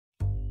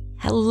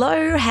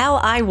Hello, How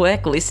I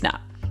Work listener.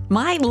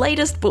 My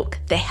latest book,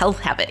 The Health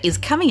Habit, is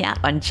coming out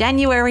on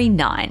January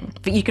 9,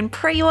 but you can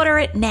pre-order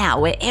it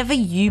now wherever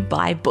you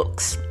buy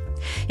books.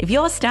 If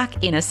you're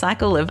stuck in a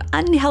cycle of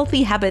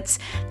unhealthy habits,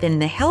 then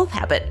The Health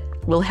Habit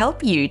will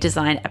help you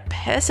design a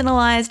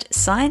personalised,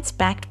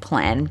 science-backed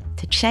plan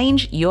to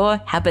change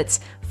your habits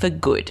for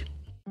good.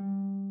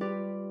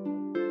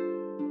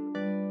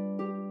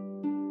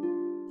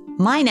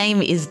 My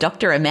name is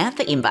Dr.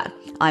 Amantha Imber.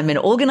 I'm an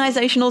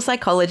organisational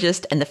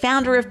psychologist and the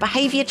founder of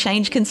behaviour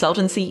change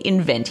consultancy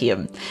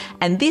Inventium.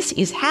 And this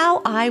is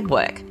How I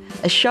Work,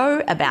 a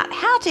show about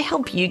how to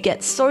help you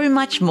get so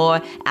much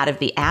more out of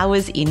the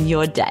hours in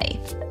your day.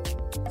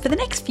 For the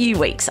next few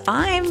weeks,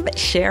 I'm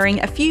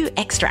sharing a few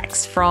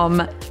extracts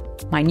from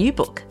my new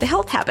book, The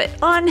Health Habit,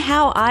 on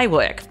how I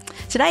work.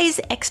 Today's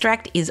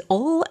extract is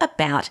all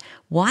about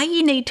why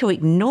you need to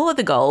ignore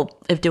the goal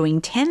of doing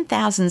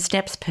 10,000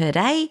 steps per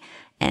day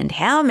and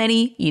how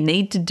many you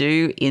need to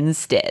do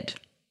instead.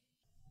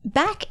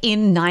 Back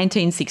in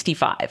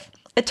 1965,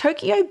 a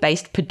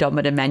Tokyo-based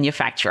pedometer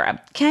manufacturer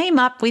came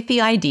up with the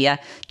idea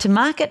to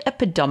market a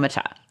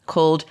pedometer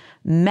called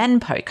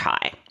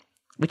Manpokai,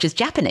 which is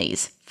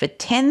Japanese for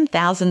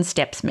 10,000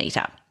 steps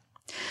meter.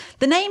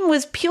 The name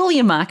was purely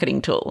a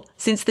marketing tool,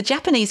 since the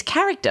Japanese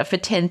character for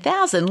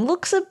 10,000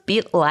 looks a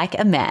bit like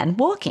a man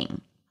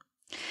walking.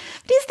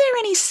 But is there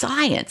any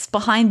science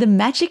behind the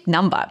magic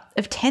number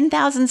of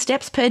 10,000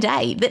 steps per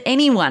day that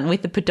anyone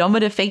with the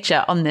pedometer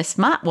feature on their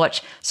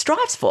smartwatch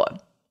strives for?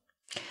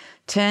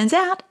 Turns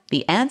out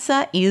the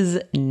answer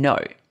is no.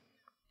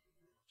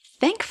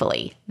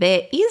 Thankfully,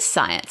 there is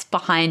science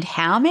behind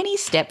how many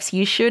steps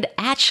you should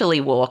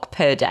actually walk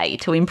per day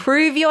to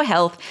improve your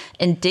health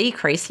and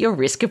decrease your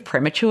risk of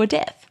premature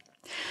death.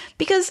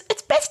 Because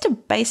it's best to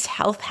base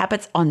health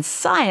habits on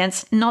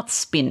science, not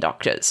spin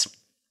doctors.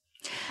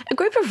 A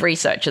group of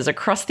researchers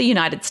across the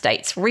United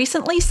States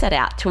recently set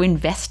out to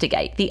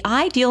investigate the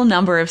ideal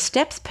number of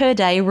steps per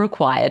day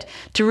required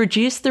to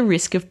reduce the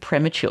risk of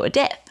premature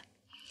death.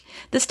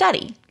 The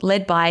study,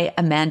 led by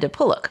Amanda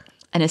Pullock,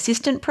 an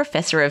assistant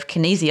professor of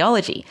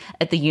kinesiology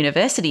at the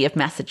University of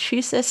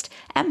Massachusetts,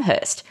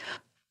 Amherst,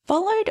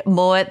 followed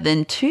more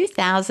than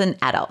 2,000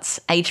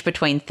 adults aged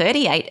between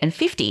 38 and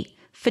 50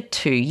 for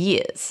 2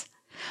 years.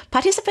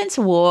 Participants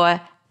wore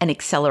an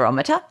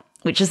accelerometer,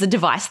 which is a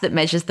device that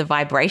measures the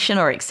vibration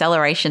or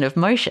acceleration of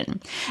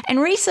motion,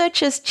 and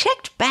researchers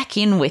checked back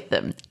in with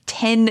them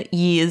 10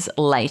 years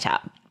later.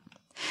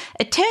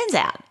 It turns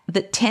out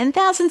that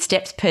 10,000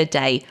 steps per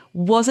day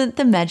wasn't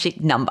the magic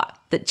number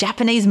that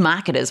Japanese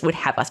marketers would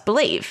have us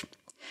believe.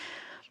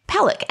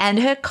 Pullock and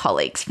her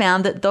colleagues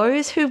found that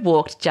those who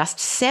walked just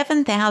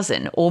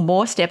 7,000 or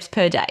more steps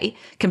per day,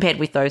 compared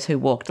with those who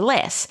walked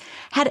less,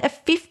 had a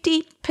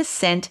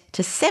 50%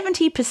 to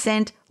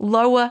 70%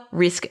 lower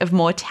risk of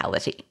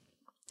mortality.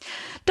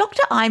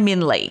 Dr.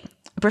 Ai-Min Lee,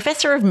 a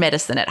professor of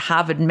medicine at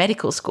Harvard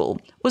Medical School,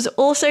 was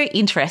also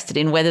interested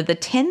in whether the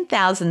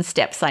 10,000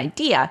 steps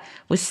idea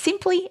was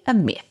simply a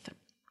myth.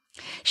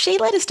 She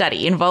led a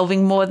study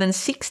involving more than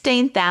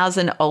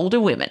 16,000 older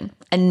women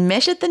and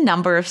measured the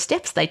number of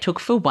steps they took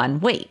for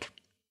 1 week.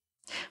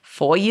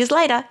 4 years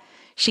later,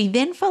 she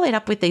then followed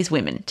up with these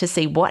women to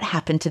see what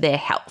happened to their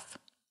health.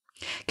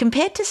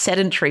 Compared to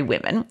sedentary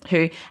women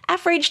who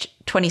averaged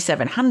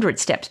 2,700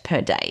 steps per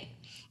day,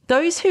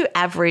 those who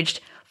averaged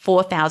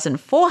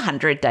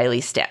 4,400 daily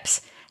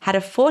steps had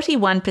a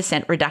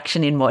 41%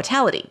 reduction in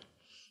mortality,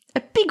 a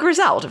big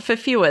result for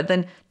fewer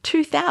than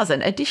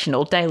 2,000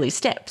 additional daily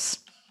steps.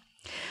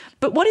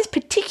 But what is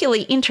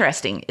particularly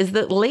interesting is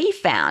that Lee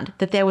found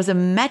that there was a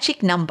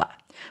magic number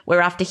where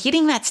after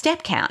hitting that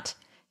step count,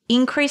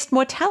 increased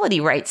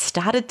mortality rates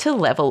started to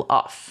level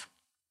off.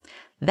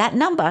 That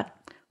number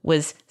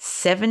was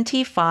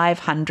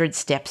 7,500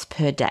 steps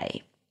per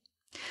day.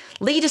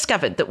 Lee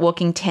discovered that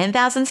walking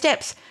 10,000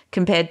 steps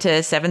compared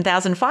to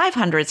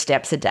 7,500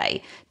 steps a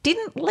day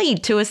didn't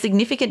lead to a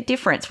significant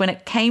difference when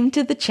it came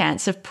to the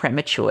chance of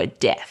premature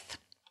death.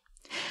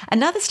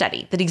 Another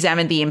study that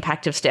examined the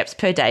impact of steps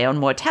per day on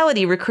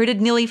mortality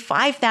recruited nearly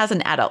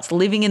 5,000 adults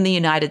living in the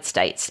United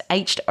States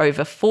aged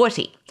over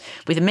 40,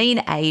 with a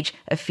mean age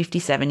of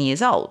 57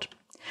 years old.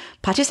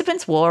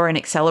 Participants wore an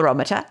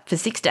accelerometer for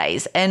 6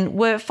 days and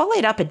were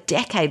followed up a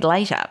decade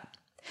later.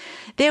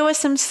 There were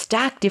some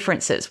stark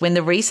differences when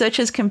the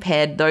researchers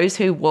compared those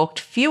who walked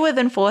fewer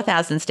than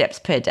 4,000 steps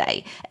per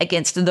day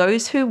against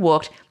those who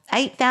walked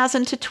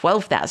 8,000 to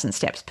 12,000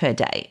 steps per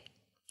day.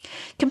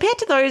 Compared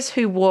to those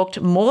who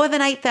walked more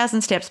than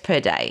 8,000 steps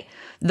per day,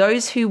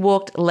 those who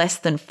walked less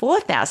than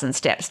 4,000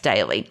 steps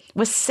daily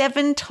were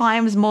 7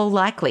 times more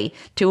likely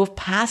to have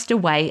passed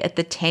away at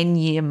the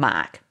 10-year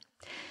mark.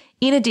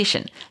 In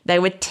addition, they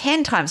were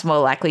 10 times more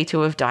likely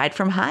to have died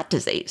from heart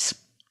disease.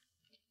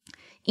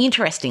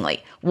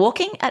 Interestingly,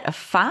 walking at a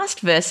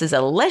fast versus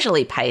a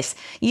leisurely pace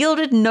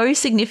yielded no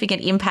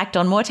significant impact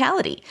on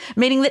mortality,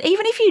 meaning that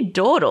even if you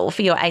dawdle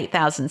for your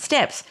 8,000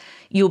 steps,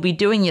 you'll be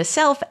doing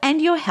yourself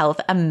and your health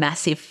a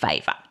massive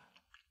favour.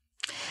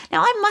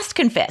 Now, I must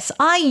confess,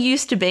 I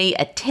used to be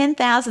a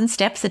 10,000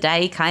 steps a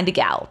day kind of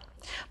gal.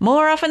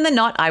 More often than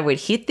not, I would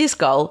hit this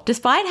goal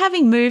despite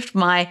having moved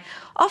my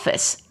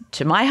office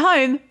to my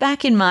home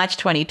back in March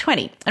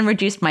 2020 and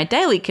reduced my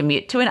daily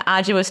commute to an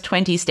arduous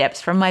 20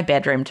 steps from my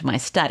bedroom to my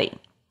study.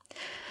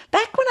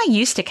 Back when I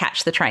used to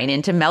catch the train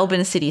into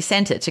Melbourne city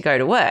centre to go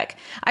to work,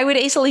 I would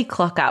easily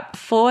clock up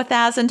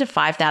 4,000 to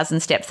 5,000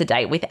 steps a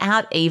day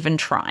without even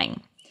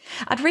trying.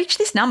 I'd reach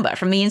this number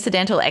from the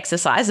incidental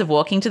exercise of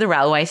walking to the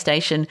railway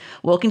station,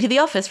 walking to the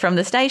office from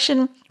the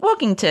station,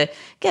 walking to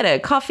get a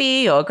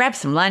coffee or grab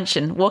some lunch,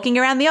 and walking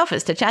around the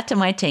office to chat to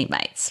my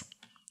teammates.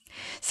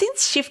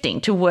 Since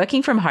shifting to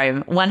working from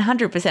home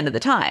 100% of the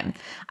time,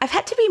 I've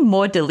had to be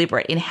more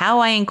deliberate in how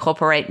I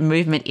incorporate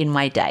movement in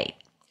my day.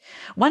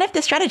 One of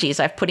the strategies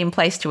I've put in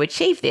place to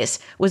achieve this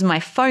was my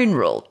phone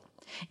rule.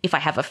 If I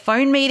have a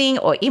phone meeting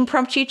or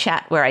impromptu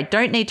chat where I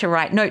don't need to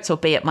write notes or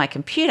be at my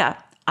computer,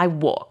 I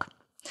walk.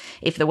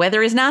 If the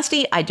weather is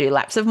nasty, I do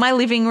laps of my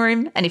living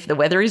room, and if the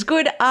weather is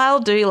good, I'll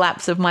do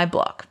laps of my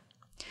block.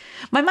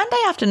 My Monday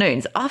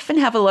afternoons often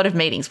have a lot of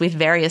meetings with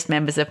various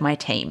members of my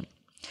team.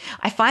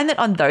 I find that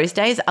on those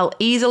days, I'll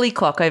easily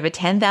clock over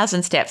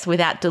 10,000 steps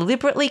without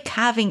deliberately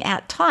carving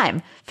out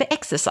time for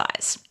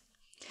exercise.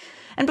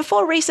 And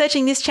before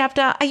researching this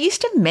chapter, I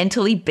used to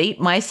mentally beat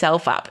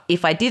myself up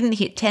if I didn't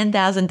hit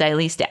 10,000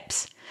 daily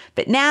steps.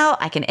 But now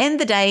I can end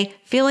the day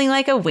feeling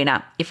like a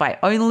winner if I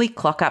only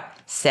clock up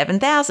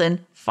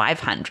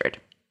 7,500.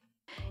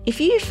 If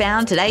you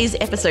found today's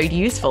episode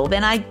useful,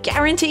 then I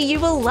guarantee you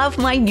will love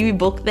my new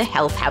book, The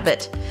Health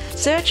Habit.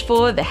 Search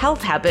for The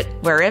Health Habit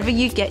wherever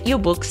you get your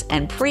books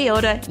and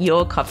pre-order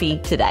your copy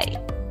today.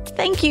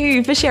 Thank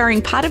you for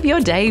sharing part of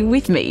your day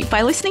with me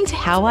by listening to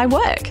How I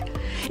Work.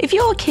 If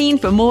you're keen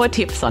for more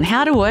tips on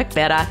how to work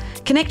better,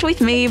 connect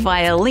with me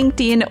via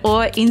LinkedIn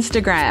or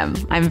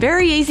Instagram. I'm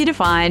very easy to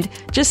find.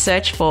 Just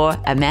search for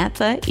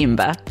Amantha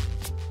Imber.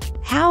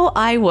 How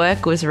I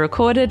Work was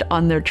recorded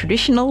on the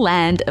traditional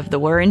land of the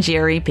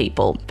Wurundjeri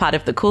people, part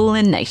of the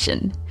Kulin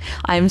Nation.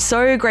 I am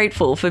so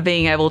grateful for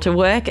being able to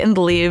work and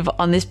live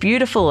on this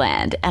beautiful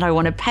land, and I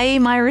want to pay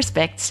my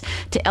respects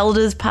to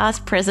elders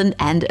past, present,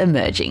 and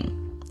emerging.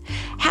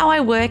 How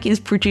I Work is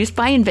produced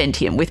by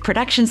Inventium with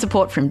production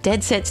support from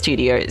Dead Set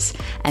Studios.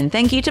 And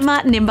thank you to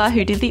Martin Imber,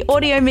 who did the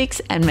audio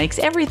mix and makes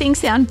everything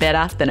sound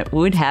better than it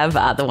would have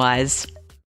otherwise.